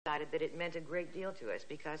decided that it meant a great deal to us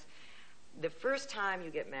because the first time you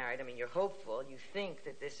get married, I mean, you're hopeful. You think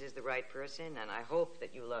that this is the right person, and I hope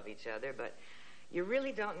that you love each other, but you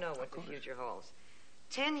really don't know what the future holds.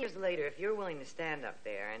 10 years later, if you're willing to stand up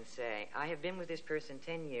there and say, I have been with this person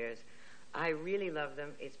 10 years, I really love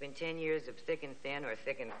them, it's been 10 years of thick and thin, or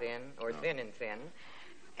thick and thin, or thin and thin,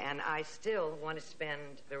 and I still want to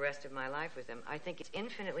spend the rest of my life with them, I think it's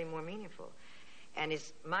infinitely more meaningful. And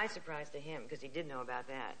it's my surprise to him, because he did know about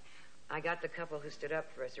that. I got the couple who stood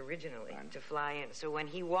up for us originally to fly in. So when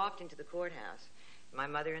he walked into the courthouse, my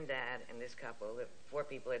mother and dad and this couple, the 4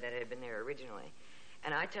 people that had been there originally,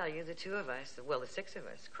 and I tell you, the 2 of us, well, the 6 of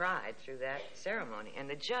us, cried through that ceremony. And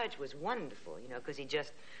the judge was wonderful, you know, because he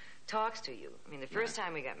just talks to you. I mean, the first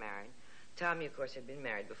time we got married, Tommy, of course, had been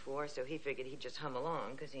married before, so he figured he'd just hum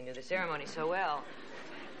along because he knew the ceremony so well.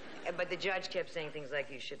 But the judge kept saying things like,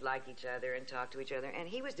 you should like each other and talk to each other. And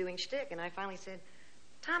he was doing shtick, and I finally said,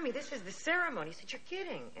 Tommy, this is the ceremony. He said, you're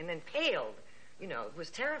kidding. And then paled, you know,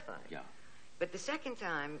 was terrified. Yeah. But the second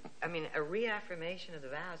time, I mean, a reaffirmation of the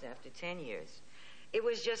vows after 10 years, it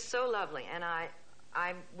was just so lovely. And I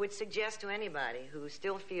would suggest to anybody who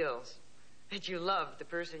still feels that you love the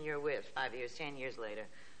person you're with 5 years, 10 years later,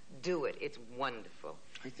 do it. It's wonderful.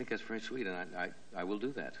 I think that's very sweet, and I will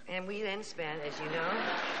do that. And we then spent, as you know,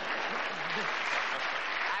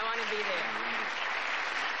 I want to be there.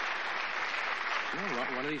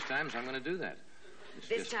 No, one of these times I'm going to do that.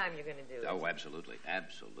 This time you're going to do it. Oh, absolutely.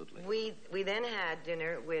 Absolutely. We then had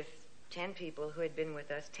dinner with 10 people who had been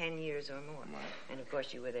with us 10 years or more. Right. And, of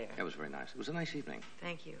course, you were there. That was very nice. It was a nice evening.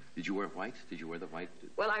 Thank you. Did you wear white? Did you wear the white?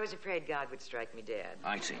 Well, I was afraid God would strike me dead.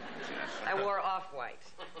 I see. I wore off-white.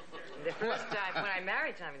 The first time, when I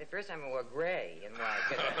married Tommy, the first time I wore gray and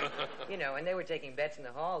white. You know, and they were taking bets in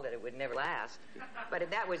the hall that it would never last. But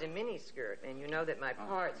that was a mini skirt, and you know that my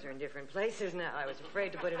parts are in different places now. I was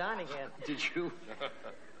afraid to put it on again. Did you?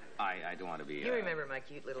 I don't want to be... You remember my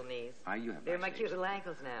cute little knees. You have They're my knees. cute little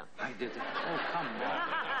ankles now. I did that. Oh, come on.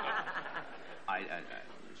 I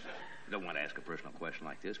don't want to ask a personal question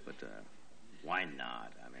like this, but why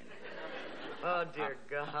not? I mean... Oh, dear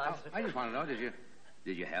God. I just want to know,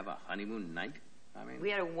 did you have a honeymoon night? I mean...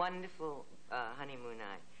 We had a wonderful honeymoon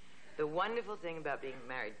night. The wonderful thing about being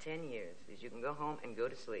married 10 years is you can go home and go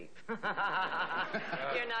to sleep. You're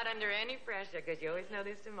not under any pressure because you always know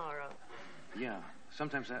there's tomorrow. Yeah.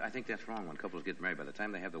 Sometimes I think that's wrong when couples get married. By the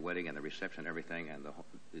time they have the wedding and the reception and everything, and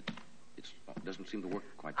it doesn't seem to work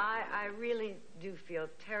quite that way. I really do feel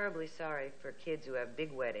terribly sorry for kids who have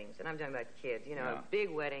big weddings. And I'm talking about kids, you know, big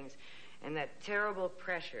weddings. And that terrible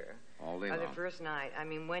pressure all day of long. the first night. I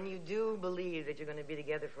mean, when you do believe that you're going to be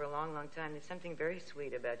together for a long, long time, there's something very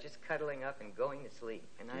sweet about just cuddling up and going to sleep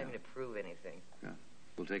and not having to prove anything. Yeah.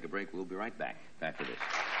 We'll take a break. We'll be right back after this.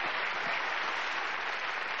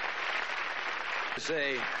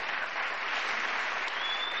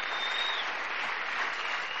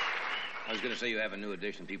 I was going to say you have a new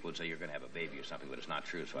addiction. People would say you're going to have a baby or something, but it's not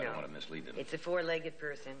true, so I don't want to mislead them. It's a 4-legged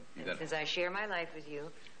person. And since I share my life with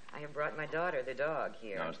you, I have brought my daughter, the dog,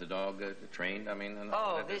 here. Now, is the dog trained? I mean...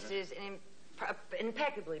 this is an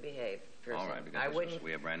impeccably behaved person. All right, because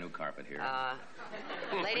we have brand new carpet here.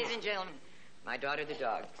 Ladies and gentlemen, my daughter, the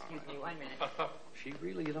dog. Excuse me 1 minute. She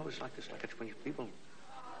really, you know, it's like this, like it's when you people...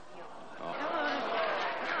 Come on,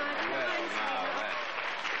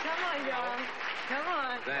 darling. Come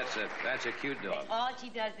on. That's a cute dog. All she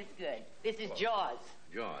does is good. This is Jaws.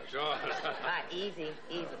 Jaws. Easy.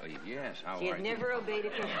 Yes, how She has never obeyed a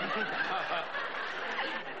command.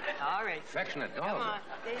 All right. Affectionate dog. Come on.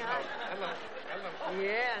 Say hi. Hello.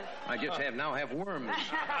 Yes. I just have worms.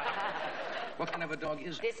 What kind of a dog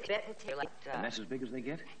is this? And that's as big as they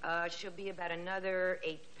get? She'll be about another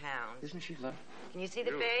 8 pounds. Isn't she lovely? Can you see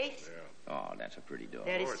the face? Yeah. Oh, that's a pretty dog.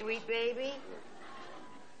 That is sweet, baby.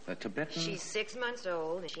 A Tibetan? She's 6 months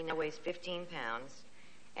old, and she now weighs 15 pounds.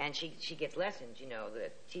 And she gets lessons, you know.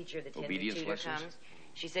 The teacher, the tender tutor comes.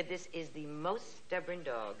 She said this is the most stubborn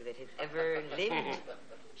dog that has ever lived.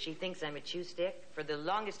 She thinks I'm a chew stick. For the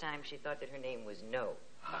longest time, she thought that her name was No.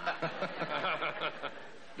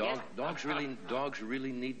 Dogs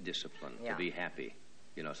really need discipline to be happy.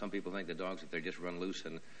 You know, some people think the dogs, if they just run loose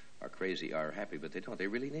and are crazy, are happy, but they don't. They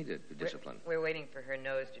really need it, the discipline. We're waiting for her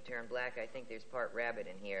nose to turn black. I think there's part rabbit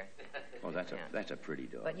in here. Oh, that's a pretty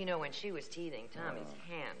dog. But, you know, when she was teething, Tommy's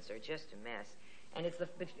hands are just a mess. And it's the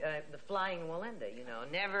flying Walenda, you know.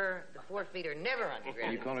 The 4 feet are never on the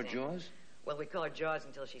ground. You call her Jaws? Well, we call her Jaws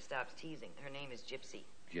until she stops teasing. Her name is Gypsy.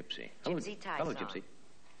 Gypsy. Gypsy Tyson. Hello, Gypsy.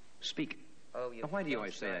 Speak. Oh, you. Now, why do you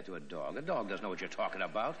always say that to a dog? A dog doesn't know what you're talking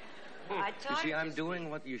about. I taught you see, her I'm to doing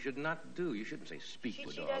speak. what you should not do. You shouldn't say speak to a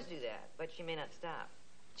dog. She does do that, but she may not stop.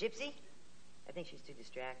 Gypsy? I think she's too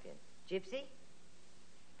distracted. Gypsy?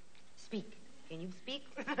 Speak. Can you speak?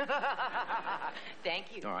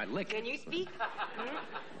 Thank you. All right, lick. Can you speak?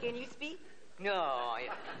 Can you speak? No.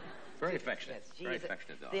 Very affectionate. Yes, Very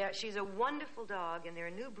affectionate dog. She's a wonderful dog, and they're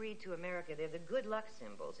a new breed to America. They're the good luck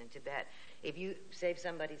symbols in Tibet. If you save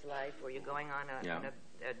somebody's life or you're going on a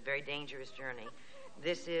very dangerous journey,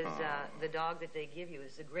 this is the dog that they give you.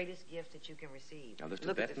 It's the greatest gift that you can receive. Now,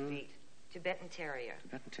 Look at the feet. Tibetan Terrier.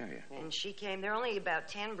 Tibetan Terrier. And she came, there are only about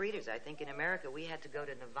 10 breeders, I think, in America. We had to go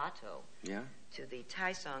to Novato. Yeah? To the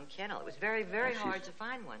Taisong kennel. It was very, very hard to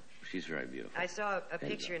find one. She's very beautiful. I saw a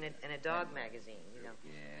picture in a dog magazine, you know.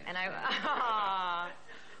 Yeah. And I,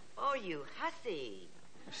 oh, you hussy.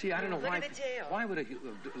 See, I don't know Look at the tail. Why would it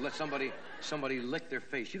let somebody lick their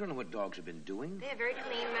face? You don't know what dogs have been doing. They have very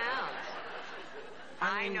clean mouths.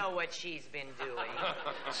 I know what she's been doing.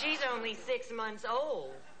 She's only 6 months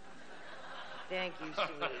old. Thank you,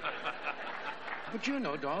 sweetie. But you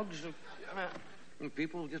know, dogs, when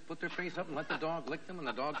people just put their face up and let the dog lick them, and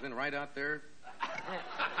the dog's been right out there.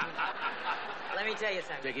 Let me tell you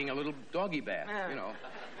something. Taking a little doggy bath, you know.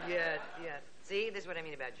 Yes. See, this is what I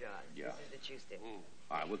mean about John. Yeah. This is the true stick.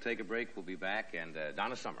 All right, we'll take a break. We'll be back, and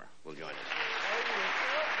Donna Summer will join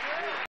us.